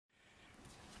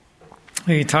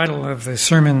The title of the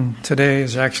sermon today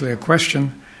is actually a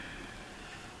question.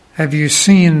 Have you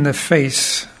seen the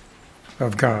face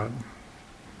of God?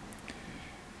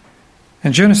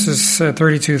 In Genesis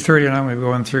 32:30, and I'm going to be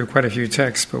going through quite a few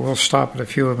texts, but we'll stop at a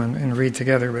few of them and read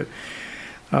together. But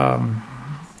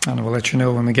and we'll let you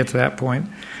know when we get to that point.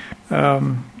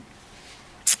 It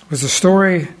was a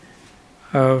story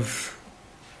of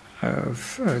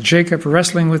Jacob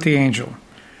wrestling with the angel,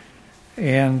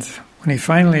 and when he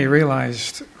finally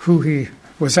realized who he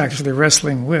was actually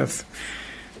wrestling with,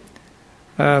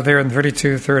 there in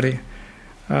 32:30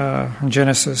 in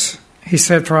Genesis, he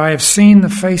said, "For I have seen the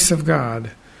face of God,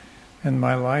 and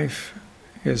my life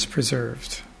is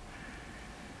preserved."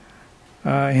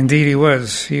 Indeed, he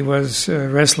was. He was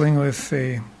wrestling with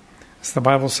as the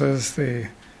Bible says, the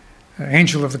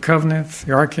angel of the covenant,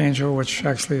 the archangel, which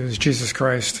actually is Jesus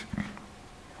Christ.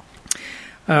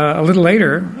 A little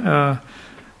later,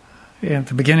 at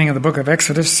the beginning of the book of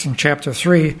Exodus, in chapter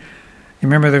 3, you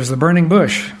remember there's the burning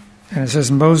bush. And it says,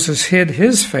 Moses hid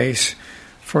his face,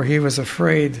 for he was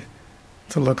afraid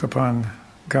to look upon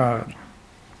God.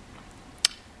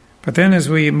 But then as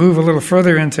we move a little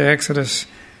further into Exodus,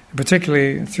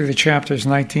 particularly through the chapters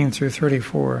 19 through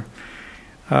 34,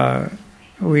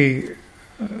 we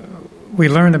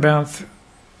learn about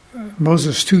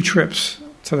Moses' 2 trips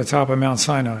to the top of Mount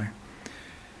Sinai.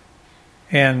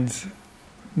 And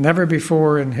never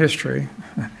before in history,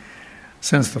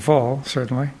 since the fall,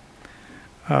 certainly,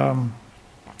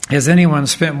 has anyone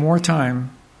spent more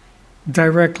time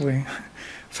directly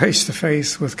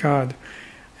face-to-face with God.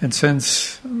 And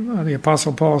since the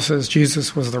Apostle Paul says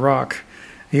Jesus was the rock,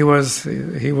 he was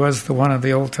the one of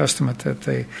the Old Testament that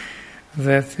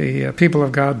the people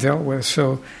of God dealt with.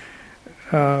 So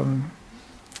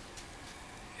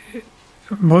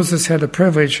Moses had the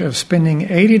privilege of spending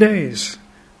 80 days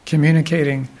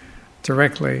communicating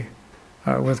directly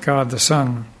with God the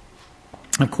Son.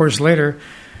 Of course, later,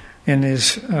 in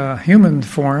his human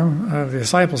form, the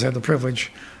disciples had the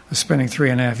privilege of spending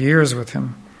 3.5 years with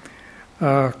him.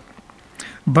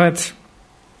 But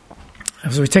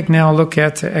as we take now a look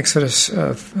at Exodus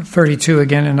 32,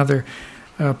 again, another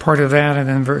part of that, and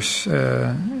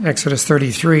then Exodus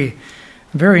 33,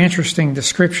 a very interesting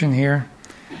description here.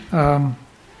 And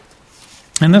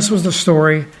this was the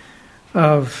story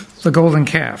of the golden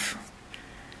calf.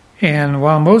 And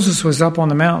while Moses was up on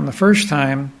the mountain the first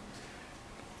time,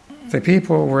 the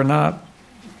people were not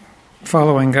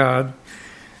following God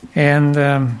and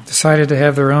decided to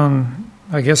have their own,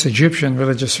 I guess, Egyptian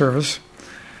religious service,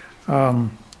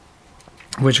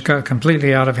 which got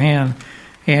completely out of hand.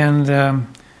 And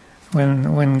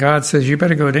when God says, you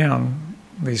better go down,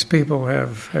 these people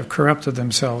have corrupted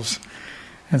themselves.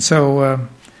 And so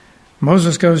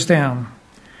Moses goes down.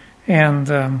 And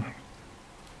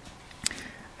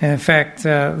in fact,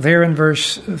 there in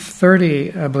verse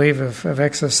 30, I believe, of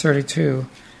Exodus 32,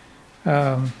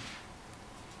 in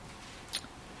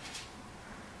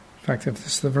fact, if this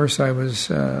is the verse I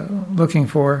was looking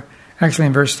for, actually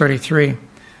in verse 33,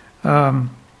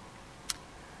 and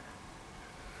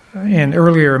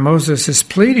earlier Moses is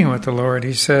pleading with the Lord.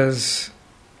 He says,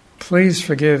 please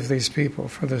forgive these people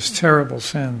for this terrible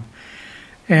sin.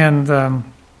 And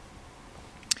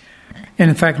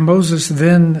in fact, Moses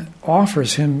then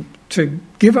offers him to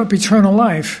give up eternal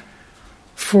life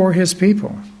for his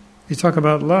people. You talk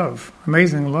about love,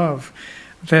 amazing love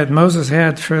that Moses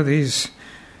had for these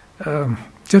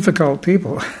difficult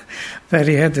people that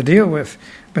he had to deal with.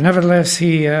 But nevertheless,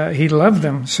 he loved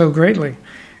them so greatly.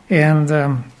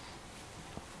 And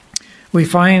we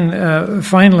find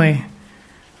finally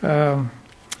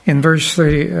in verse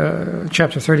 30,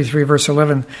 chapter 33, verse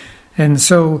 11, and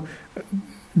so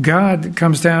God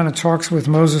comes down and talks with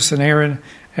Moses and Aaron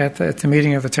at the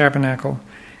meeting of the tabernacle.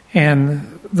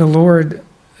 And the Lord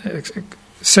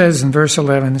says in verse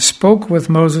 11, spoke with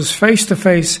Moses face to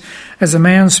face as a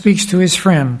man speaks to his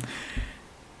friend.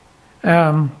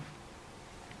 And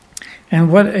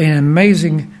what an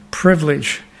amazing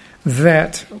privilege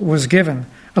that was given.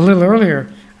 A little earlier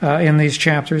in these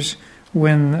chapters,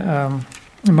 when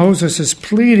Moses is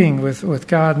pleading with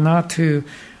God not to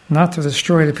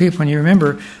destroy the people. And you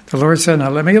remember, the Lord said, now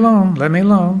let me alone,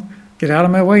 get out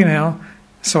of my way now,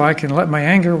 so I can let my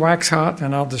anger wax hot,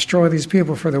 and I'll destroy these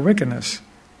people for their wickedness.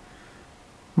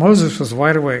 Moses was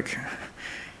wide awake.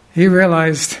 He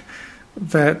realized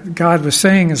that God was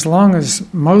saying as long as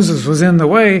Moses was in the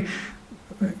way,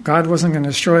 God wasn't going to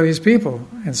destroy these people.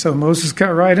 And so Moses got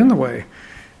right in the way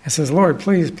and says, Lord,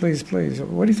 please, please, please,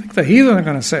 what do you think the heathen are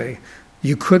going to say?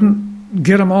 You couldn't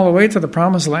get them all the way to the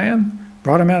promised land?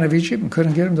 Brought them out of Egypt and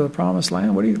couldn't get them to the promised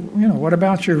land? What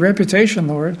about your reputation,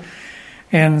 Lord?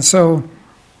 And so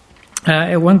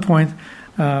at one point,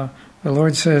 the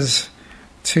Lord says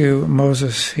to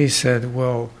Moses, he said,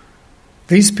 well,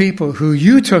 these people who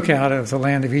you took out of the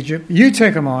land of Egypt, you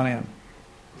take them on in.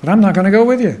 But I'm not going to go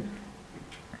with you.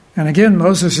 And again,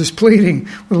 Moses is pleading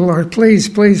with the Lord, please,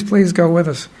 please, please go with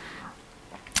us.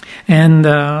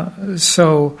 And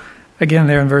so, again,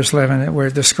 there in verse 11, where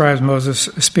it describes Moses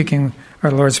speaking,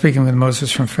 our Lord speaking with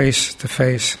Moses from face to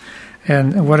face.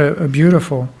 And what a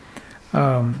beautiful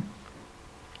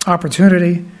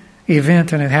opportunity,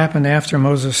 event, and it happened after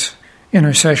Moses'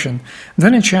 intercession.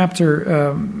 Then in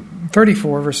chapter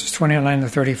 34, verses 29 to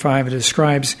 35, it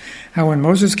describes how when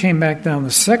Moses came back down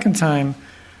the second time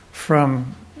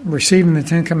from receiving the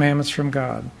Ten Commandments from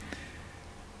God,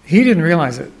 he didn't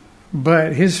realize it,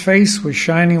 but his face was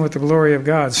shining with the glory of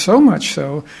God, so much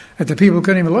so that the people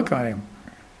couldn't even look at him.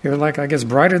 He was like, I guess,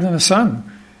 brighter than the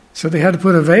sun. So they had to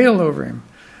put a veil over him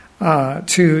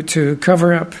to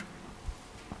cover up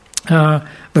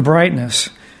the brightness,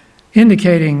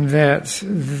 indicating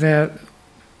that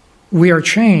we are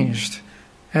changed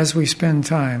as we spend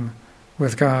time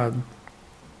with God.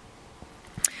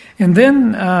 And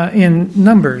then in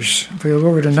Numbers, if we go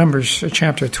over to Numbers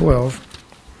chapter 12,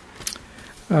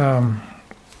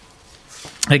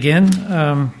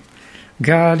 again,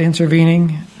 God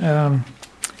intervening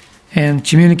and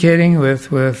communicating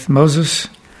with Moses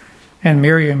and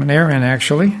Miriam and Aaron,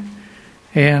 actually.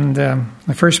 And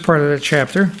the first part of that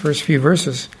chapter, first few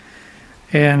verses.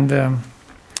 And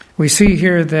we see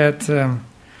here that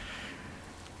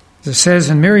it says,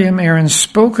 and Miriam, Aaron,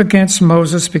 spoke against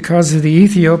Moses because of the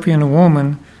Ethiopian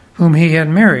woman whom he had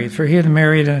married, for he had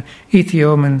married an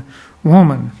Ethiopian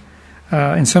woman.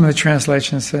 In some of the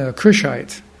translations,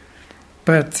 Cushite.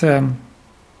 But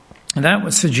that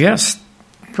would suggest,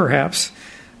 perhaps,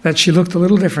 that she looked a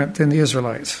little different than the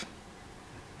Israelites.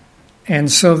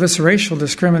 And so this racial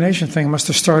discrimination thing must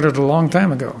have started a long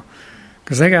time ago,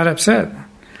 because they got upset.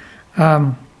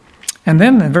 And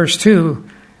then in verse 2,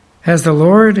 has the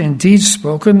Lord indeed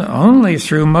spoken only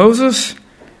through Moses?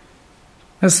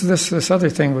 This other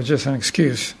thing was just an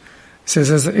excuse. It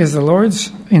says, is the Lord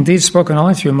indeed spoken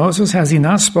only through Moses? Has he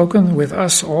not spoken with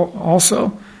us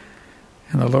also?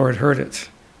 And the Lord heard it.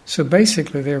 So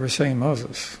basically they were saying,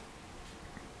 Moses,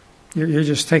 you're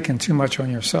just taking too much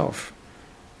on yourself.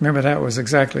 Remember, that was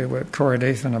exactly what Korah,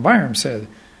 Dathan, and Abiram said.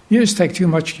 You just take too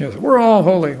much. We're all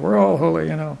holy,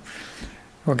 you know.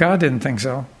 Well, God didn't think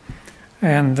so.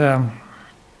 And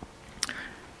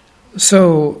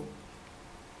so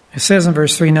it says in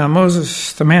verse 3, now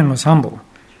Moses, the man, was humble.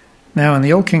 Now, in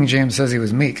the Old King James, it says he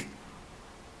was meek.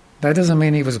 That doesn't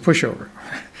mean he was a pushover.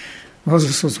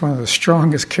 Moses was one of the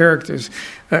strongest characters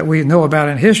that we know about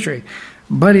in history,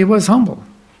 but he was humble.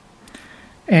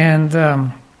 And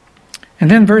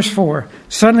then verse 4,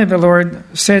 suddenly the Lord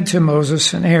said to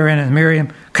Moses and Aaron and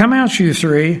Miriam, come out, you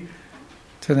three,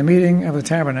 to the meeting of the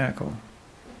tabernacle.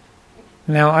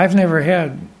 Now, I've never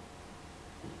had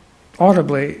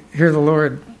audibly hear the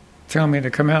Lord tell me to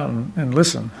come out and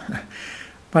listen.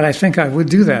 But I think I would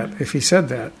do that if he said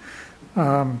that.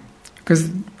 Because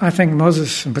I think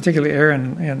Moses, and particularly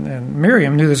Aaron and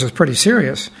Miriam, knew this was pretty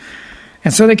serious.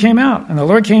 And so they came out, and the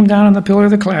Lord came down in the pillar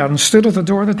of the cloud and stood at the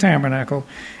door of the tabernacle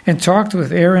and talked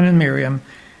with Aaron and Miriam,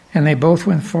 and they both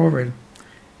went forward.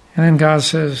 And then God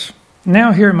says,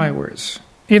 now hear my words.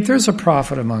 If there's a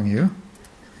prophet among you,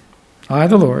 I,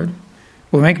 the Lord,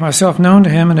 will make myself known to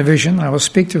him in a vision. I will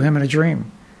speak to him in a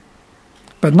dream.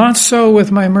 But not so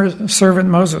with my servant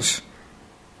Moses.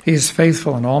 He is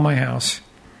faithful in all my house.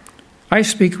 I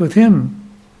speak with him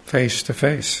face to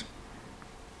face,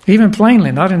 even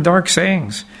plainly, not in dark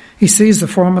sayings. He sees the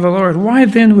form of the Lord. Why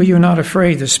then were you not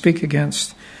afraid to speak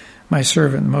against my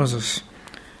servant Moses?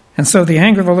 And so the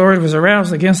anger of the Lord was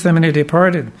aroused against them, and he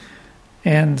departed.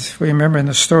 And we remember in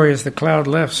the story, as the cloud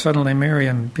left, suddenly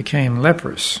Miriam became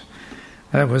leprous.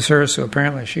 That was her, so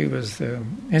apparently she was the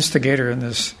instigator in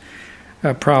this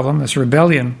problem, this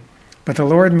rebellion. But the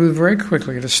Lord moved very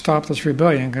quickly to stop this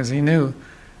rebellion, because he knew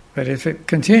that if it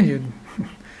continued,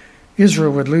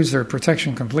 Israel would lose their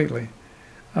protection completely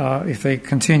if they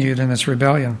continued in this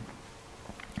rebellion.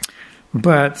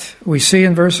 But we see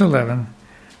in verse 11,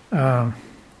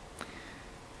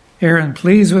 Aaron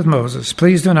pleads with Moses,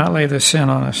 please do not lay this sin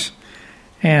on us.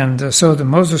 And so the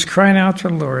Moses cried out to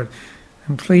the Lord,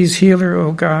 and please heal her,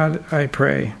 O God, I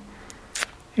pray.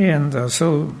 And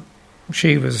so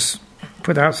she was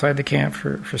put outside the camp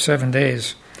for 7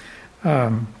 days.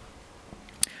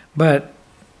 But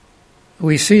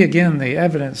we see again the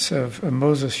evidence of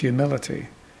Moses' humility,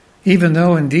 even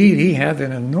though indeed he had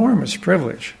an enormous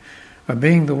privilege of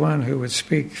being the one who would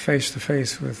speak face to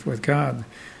face with God.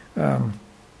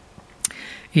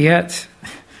 Yet,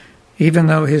 even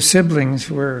though his siblings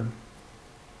were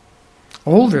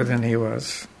older than he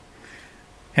was,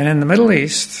 and in the Middle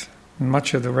East, and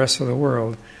much of the rest of the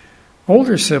world,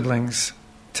 older siblings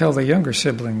tell the younger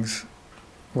siblings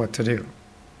what to do.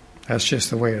 That's just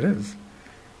the way it is.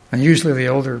 And usually the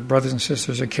older brothers and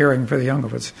sisters are caring for the younger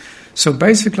ones. So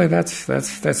basically that's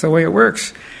the way it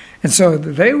works. And so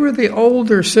they were the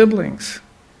older siblings.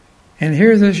 And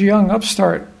here this young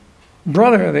upstart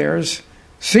brother of theirs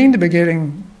seemed to be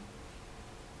getting,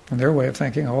 in their way of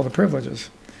thinking, all the privileges.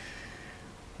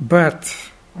 But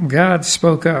God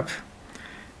spoke up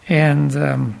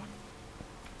and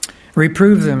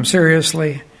reproved them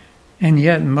seriously. And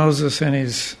yet Moses, in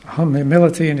his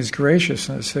humility and his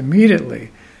graciousness,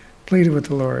 immediately pleaded with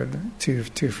the Lord to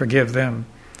forgive them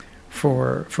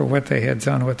for what they had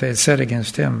done, what they had said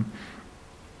against him.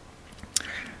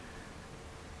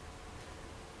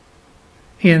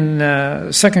 In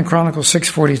 2 Chronicles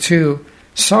 6:42,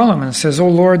 Solomon says, "O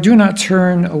Lord, do not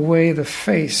turn away the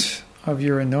face of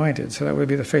your anointed." So that would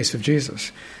be the face of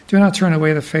Jesus. "Do not turn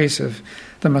away the face of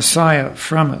the Messiah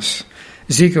from us."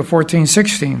 Ezekiel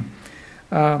 14:16,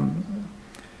 a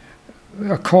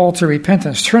call to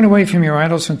repentance. "Turn away from your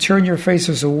idols and turn your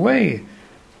faces away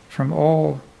from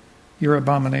all your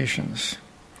abominations."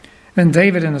 Then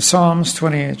David in the Psalms,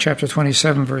 chapter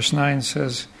 27, verse 9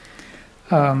 says,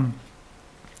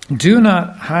 "Do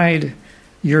not hide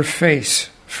your face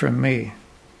from me."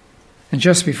 And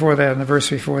just before that, in the verse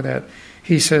before that,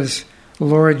 he says,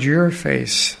 "Lord, your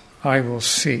face I will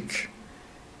seek."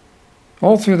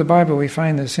 All through the Bible we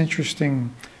find this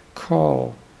interesting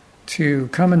call to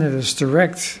come into this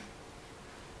direct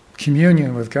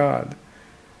communion with God,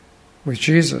 with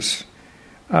Jesus.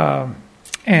 And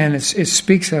it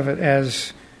speaks of it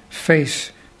as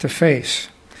face to face.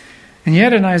 And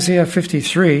yet in Isaiah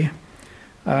 53,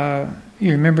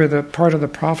 you remember the part of the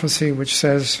prophecy which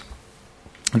says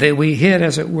that we hid,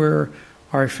 as it were,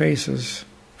 our faces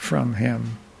from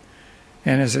him.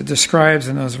 And as it describes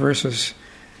in those verses,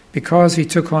 because he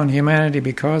took on humanity,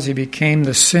 because he became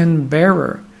the sin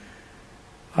bearer,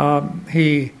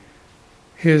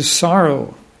 his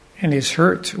sorrow and his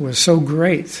hurt was so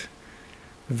great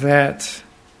that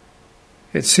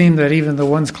it seemed that even the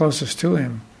ones closest to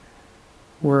him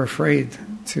were afraid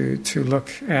to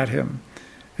look at him.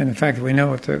 And in fact, we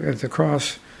know at the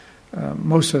cross,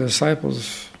 most of the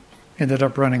disciples ended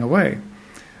up running away,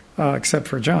 except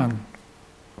for John,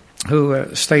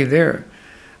 who stayed there,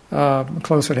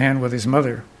 close at hand with his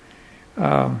mother.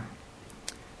 And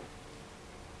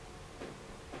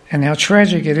how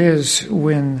tragic it is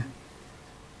when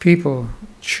people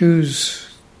choose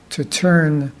to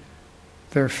turn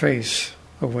their face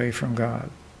away from God.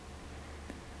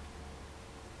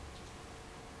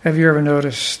 Have you ever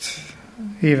noticed,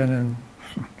 even in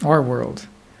our world,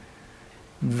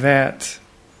 that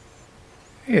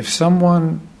if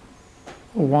someone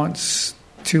wants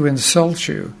to insult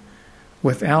you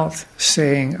without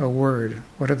saying a word,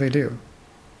 what do?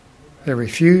 They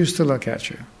refuse to look at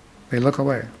you. They look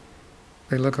away.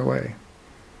 They look away.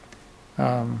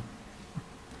 I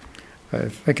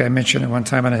think I mentioned it one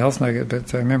time on a Health Nugget,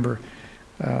 but I remember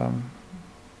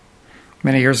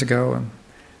many years ago, and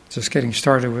just getting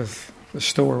started with the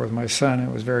store with my son.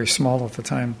 It was very small at the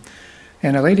time.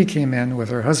 And a lady came in with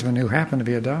her husband who happened to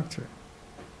be a doctor.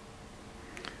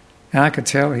 And I could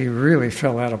tell he really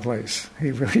fell out of place.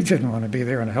 He really didn't want to be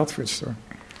there in a health food store.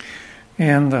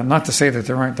 And not to say that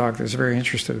there aren't doctors very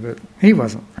interested, but he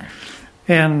wasn't.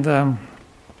 And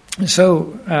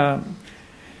so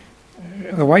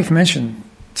the wife mentioned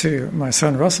to my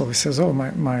son Russell, he says, "Oh,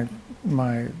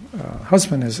 my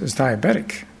husband is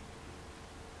diabetic."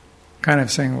 Kind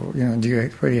of saying, well, do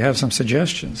you have some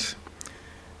suggestions?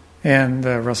 And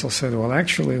Russell said, "Well,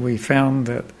 actually, we found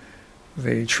that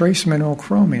the trace mineral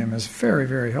chromium is very,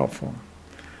 very helpful.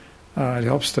 It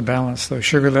helps to balance those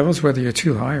sugar levels, whether you're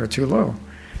too high or too low."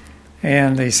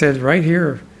 And they said, right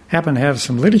here, happened to have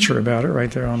some literature about it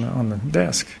right there on the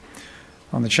desk,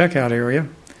 on the checkout area.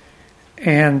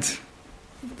 And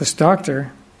this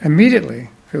doctor, immediately,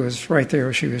 who was right there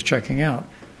as she was checking out,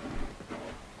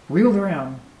 wheeled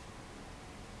around,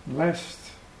 lest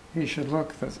he should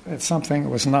look at something that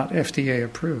was not FDA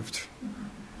approved.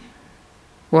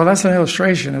 Well, that's an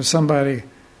illustration of somebody,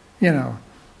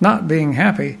 not being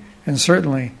happy, and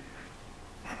certainly,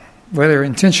 whether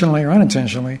intentionally or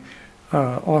unintentionally,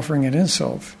 offering an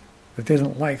insult that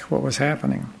didn't like what was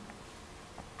happening.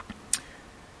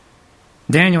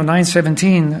 Daniel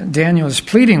 9:17, Daniel is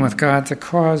pleading with God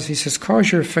cause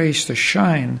your face to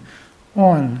shine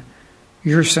on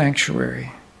your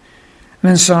sanctuary. And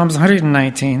then Psalms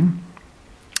 119,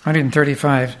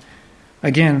 135,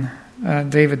 again,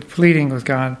 David pleading with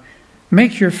God,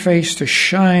 make your face to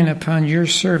shine upon your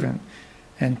servant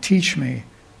and teach me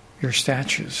your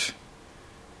statutes.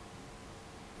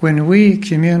 When we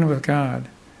commune with God,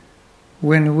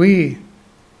 when we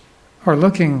are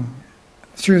looking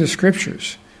through the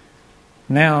Scriptures,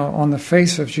 now on the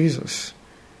face of Jesus,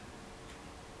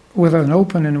 with an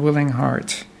open and willing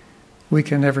heart, we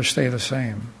can never stay the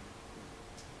same.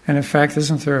 And in fact,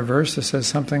 isn't there a verse that says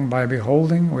something, by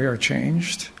beholding we are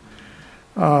changed?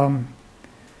 That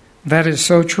is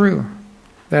so true.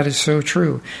 That is so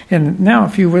true. And now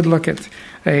if you would look at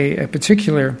a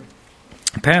particular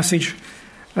passage,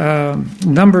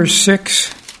 Numbers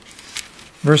 6,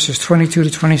 verses 22 to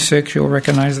 26. You'll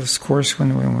recognize this, of course,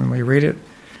 when we read it.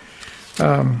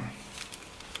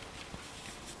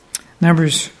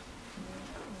 Numbers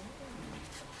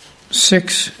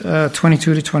 6,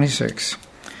 22 to 26.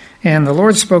 And the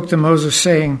Lord spoke to Moses,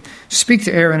 saying, speak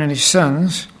to Aaron and his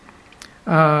sons.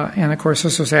 And of course,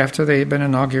 this was after they had been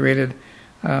inaugurated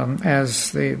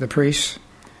as the priests,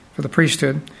 for the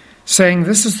priesthood, saying,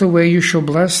 this is the way you shall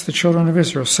bless the children of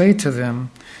Israel. Say to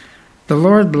them, the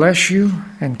Lord bless you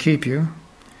and keep you.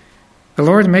 The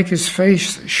Lord make his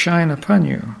face shine upon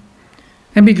you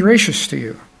and be gracious to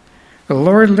you. The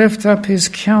Lord lift up his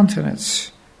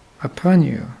countenance upon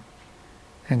you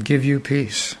and give you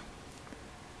peace.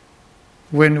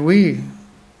 When we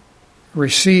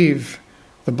receive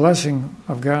the blessing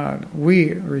of God,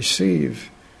 we receive,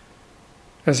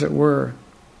 as it were,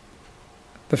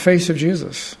 the face of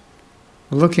Jesus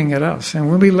looking at us. And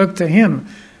when we look to him,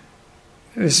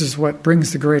 this is what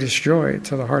brings the greatest joy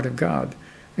to the heart of God,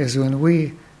 is when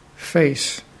we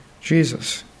face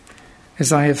Jesus.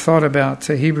 As I have thought about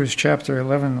Hebrews chapter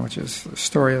 11, which is the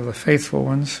story of the faithful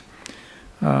ones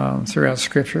throughout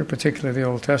Scripture, particularly the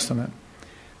Old Testament,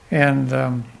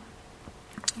 and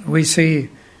we see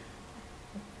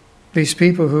these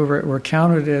people who were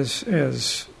counted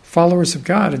as followers of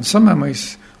God, and some of them we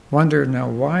wonder, now,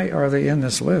 why are they in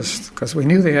this list? Because we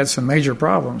knew they had some major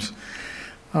problems.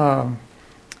 But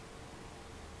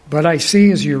I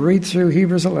see as you read through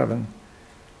Hebrews 11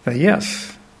 that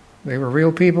yes, they were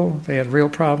real people. They had real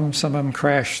problems. Some of them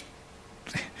crashed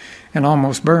and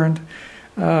almost burned,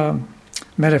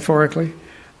 metaphorically.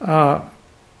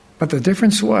 But the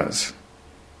difference was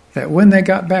that when they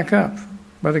got back up,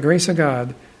 by the grace of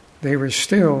God, they were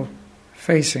still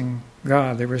facing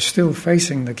God. They were still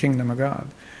facing the kingdom of God.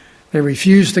 They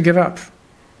refused to give up,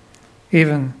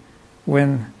 even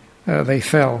when they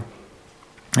fell,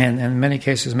 and in many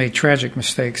cases made tragic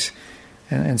mistakes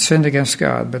and sinned against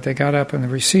God. But they got up and they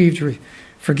received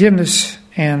forgiveness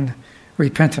and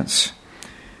repentance.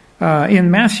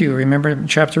 In Matthew, remember, in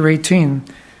chapter 18,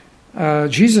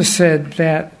 Jesus said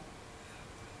that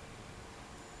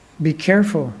be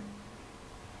careful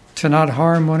to not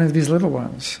harm one of these little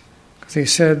ones. Because he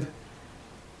said,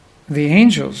 the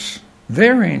angels,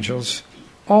 their angels,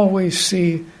 always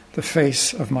see the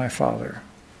face of my Father.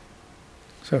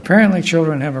 So apparently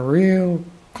children have a real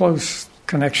close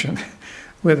connection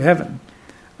with heaven.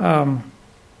 And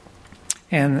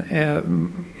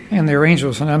their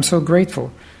angels. And I'm so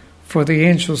grateful for the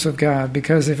angels of God,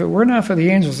 because if it were not for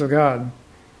the angels of God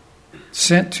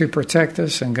sent to protect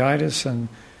us and guide us and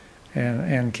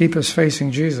keep us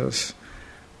facing Jesus,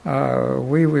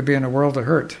 we would be in a world of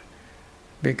hurt,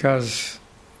 because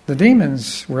the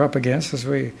demons we're up against, as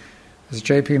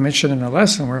JP mentioned in the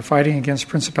lesson, we're fighting against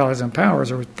principalities and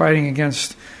powers, or we're fighting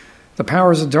against the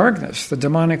powers of darkness, the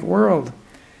demonic world.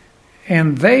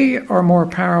 And they are more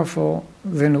powerful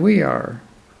than we are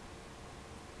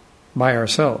by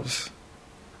ourselves.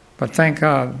 But thank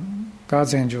God,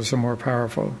 God's angels are more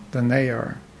powerful than they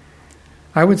are.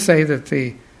 I would say that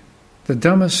the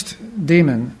dumbest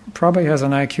demon probably has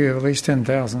an IQ of at least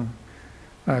 10,000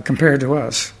 compared to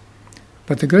us.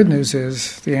 But the good news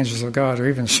is the angels of God are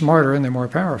even smarter and they're more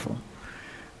powerful.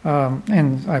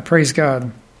 And I praise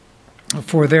God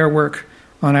for their work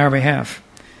on our behalf.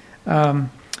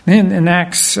 In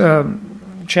Acts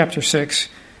chapter 6,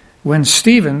 when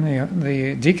Stephen,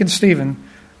 the deacon Stephen,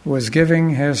 was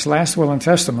giving his last will and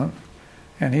testament,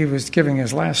 and he was giving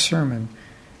his last sermon,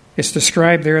 it's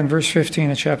described there in verse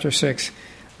 15 of chapter 6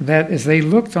 that as they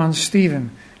looked on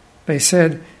Stephen, they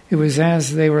said it was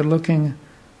as they were looking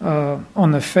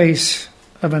on the face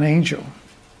of an angel.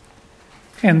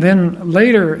 And then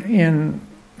later in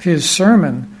his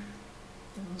sermon,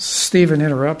 Stephen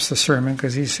interrupts the sermon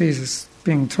because he sees this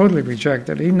being totally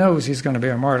rejected. He knows he's going to be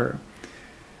a martyr.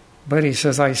 But he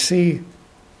says, I see,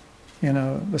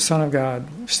 the Son of God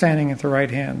standing at the right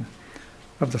hand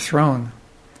of the throne.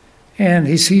 And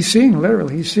he's seeing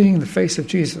the face of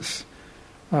Jesus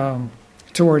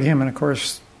toward him. And of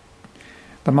course,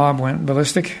 the mob went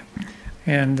ballistic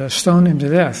and stoned him to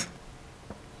death.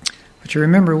 But you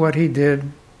remember what he did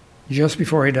just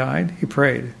before he died? He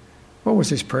prayed. What was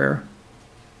his prayer?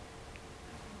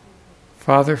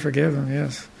 Father, forgive them,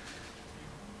 yes.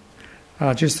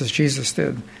 Just as Jesus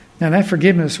did. Now that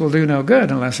forgiveness will do no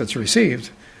good unless it's received.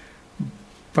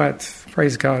 But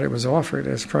praise God, it was offered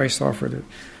as Christ offered it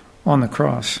on the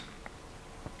cross.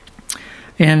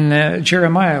 In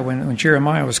Jeremiah, when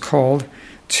Jeremiah was called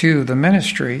to the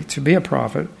ministry to be a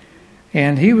prophet,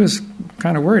 and he was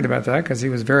kind of worried about that because he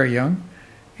was very young.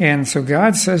 And so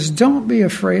God says, don't be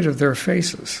afraid of their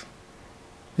faces.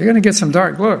 You're going to get some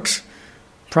dark looks.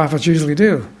 Prophets usually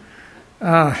do.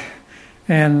 I've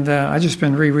just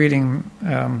been rereading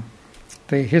the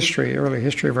early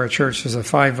history of our church. There's a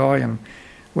 5-volume,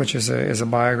 which is a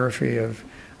biography of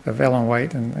Ellen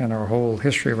White and our whole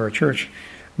history of our church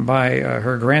by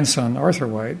her grandson, Arthur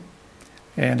White.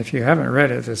 And if you haven't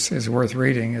read it, it's worth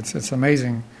reading. It's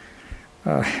amazing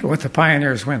what the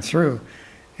pioneers went through.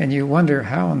 And you wonder,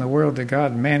 how in the world did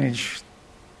God manage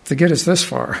to get us this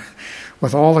far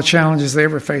with all the challenges they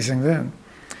were facing then?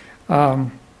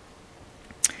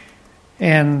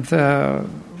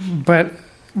 But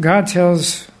God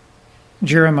tells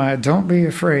Jeremiah, don't be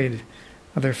afraid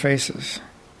of their faces.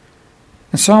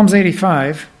 And Psalms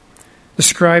 85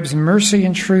 describes mercy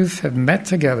and truth have met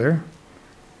together,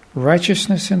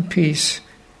 righteousness and peace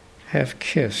have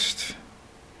kissed.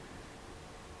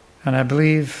 And I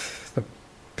believe the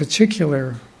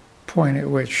particular point at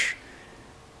which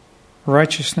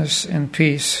righteousness and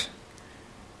peace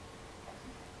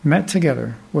met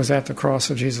together was at the cross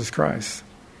of Jesus Christ.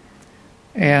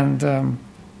 And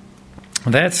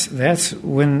that's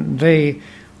when they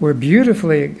were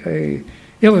beautifully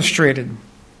illustrated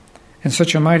in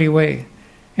such a mighty way.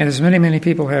 And as many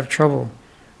people have trouble,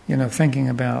 thinking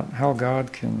about how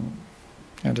God can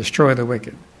destroy the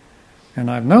wicked. And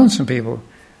I've known some people,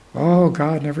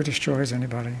 God never destroys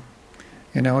anybody.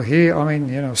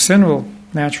 Sin will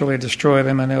naturally destroy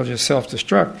them and they'll just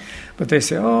self-destruct. But they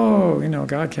say,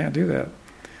 God can't do that.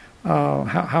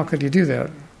 How could he do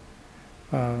that?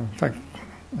 In fact,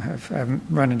 I've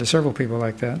run into several people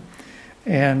like that.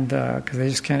 And because they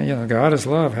just can't, God is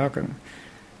love, how can...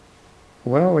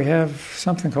 Well, we have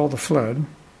something called the flood.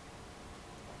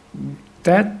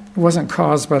 That wasn't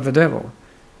caused by the devil.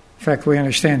 In fact, we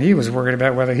understand he was worried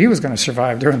about whether he was going to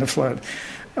survive during the flood.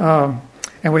 And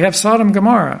we have Sodom and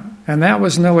Gomorrah, and that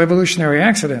was no evolutionary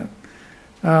accident.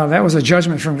 That was a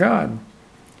judgment from God.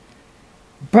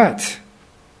 But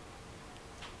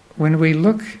when we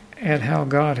look at how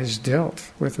God has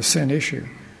dealt with the sin issue,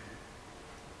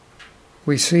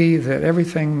 we see that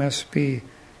everything must be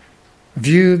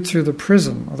viewed through the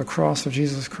prism of the cross of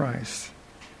Jesus Christ.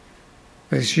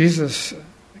 Because Jesus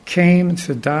came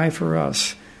to die for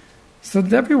us so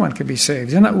that everyone could be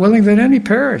saved. He's not willing that any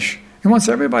perish. He wants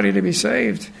everybody to be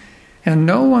saved. And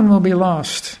no one will be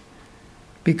lost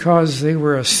because they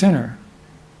were a sinner.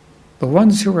 The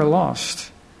ones who are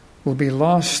lost will be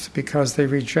lost because they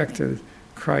rejected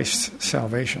Christ's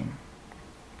salvation.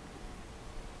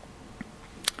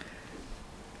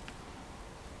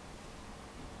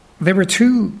 There were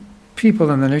 2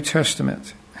 people in the New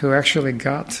Testament who actually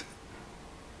got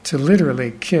to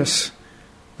literally kiss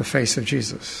the face of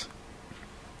Jesus.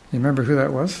 You remember who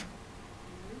that was?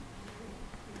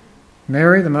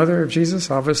 Mary, the mother of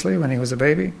Jesus, obviously, when he was a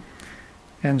baby,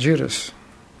 and Judas.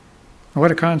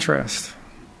 What a contrast.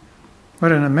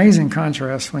 What an amazing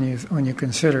contrast when you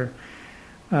consider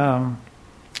the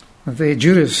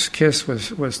Judas kiss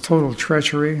was total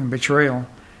treachery and betrayal.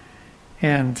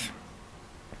 And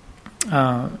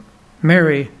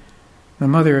Mary, the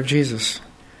mother of Jesus,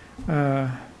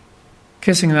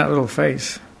 kissing that little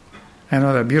face. I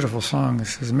know that beautiful song that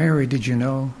says, Mary, did you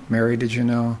know? Mary, did you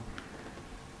know?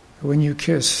 When you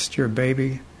kissed your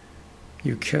baby,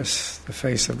 you kiss the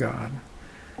face of God.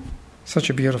 Such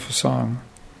a beautiful song.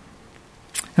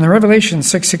 In the Revelation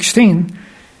 6:16,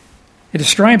 it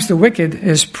describes the wicked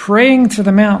as praying to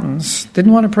the mountains.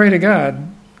 Didn't want to pray to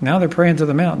God. Now they're praying to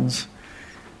the mountains.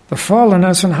 The fallen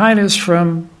us and hide us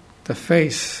from the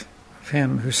face of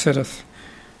him who sitteth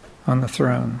on the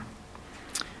throne.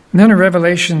 And then in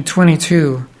Revelation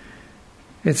 22,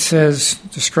 it says,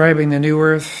 describing the new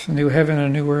earth, the new heaven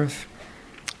and new earth,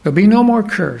 there'll be no more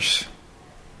curse.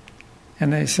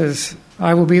 And it says,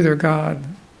 I will be their God,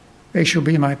 they shall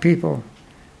be my people.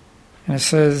 And it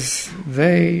says,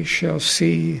 they shall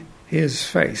see his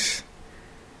face.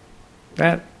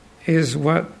 That is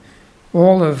what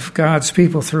all of God's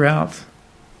people throughout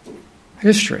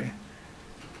history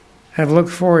have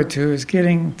looked forward to, is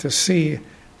getting to see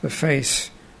the face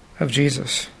of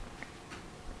Jesus.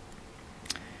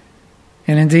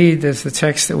 And indeed, there's the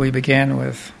text that we began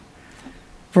with.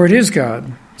 For it is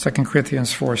God, 2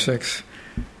 Corinthians 4:6,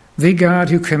 the God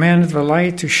who commanded the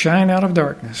light to shine out of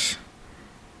darkness,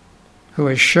 who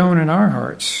has shone in our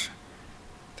hearts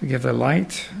to give the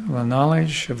light of the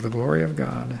knowledge of the glory of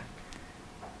God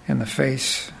in the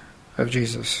face of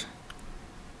Jesus.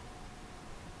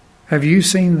 Have you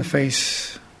seen the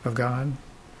face of God?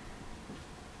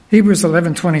 Hebrews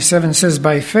 11:27 says,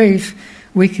 by faith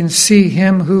we can see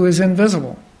him who is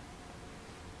invisible.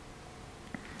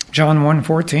 John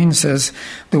 1:14 says,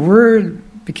 the Word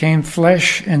became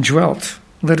flesh and dwelt,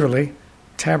 literally,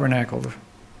 tabernacled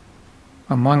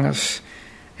among us,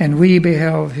 and we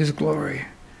beheld his glory.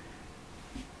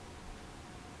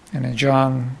 And in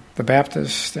John the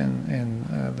Baptist,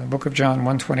 in the book of John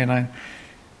 1:29,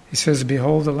 he says,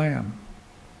 behold the Lamb.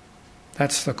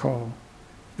 That's the call.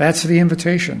 That's the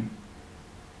invitation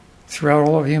throughout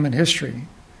all of human history,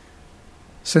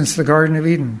 since the Garden of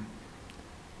Eden.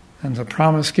 And the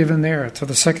promise given there to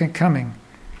the second coming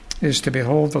is to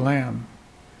behold the Lamb.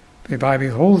 By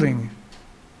beholding,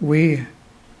 we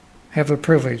have the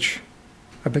privilege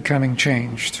of becoming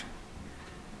changed.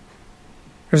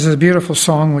 There's a beautiful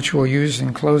song which we'll use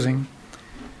in closing.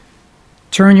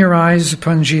 Turn your eyes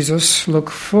upon Jesus, look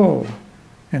full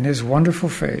in his wonderful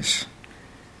face,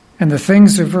 and the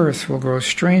things of earth will grow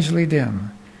strangely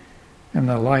dim in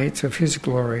the light of his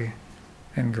glory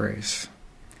and grace.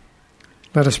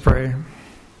 Let us pray.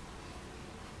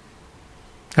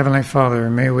 Heavenly Father,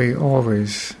 may we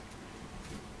always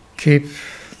keep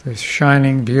the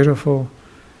shining, beautiful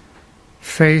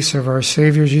face of our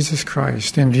Savior Jesus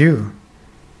Christ in view.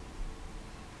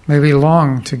 May we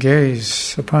long to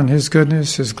gaze upon his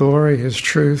goodness, his glory, his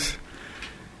truth,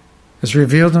 as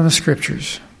revealed in the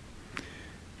Scriptures.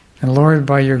 And Lord,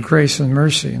 by your grace and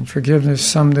mercy and forgiveness,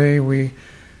 someday we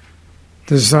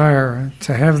desire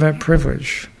to have that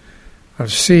privilege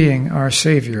of seeing our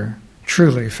Savior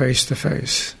truly face to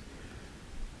face.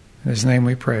 In his name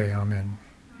we pray, amen.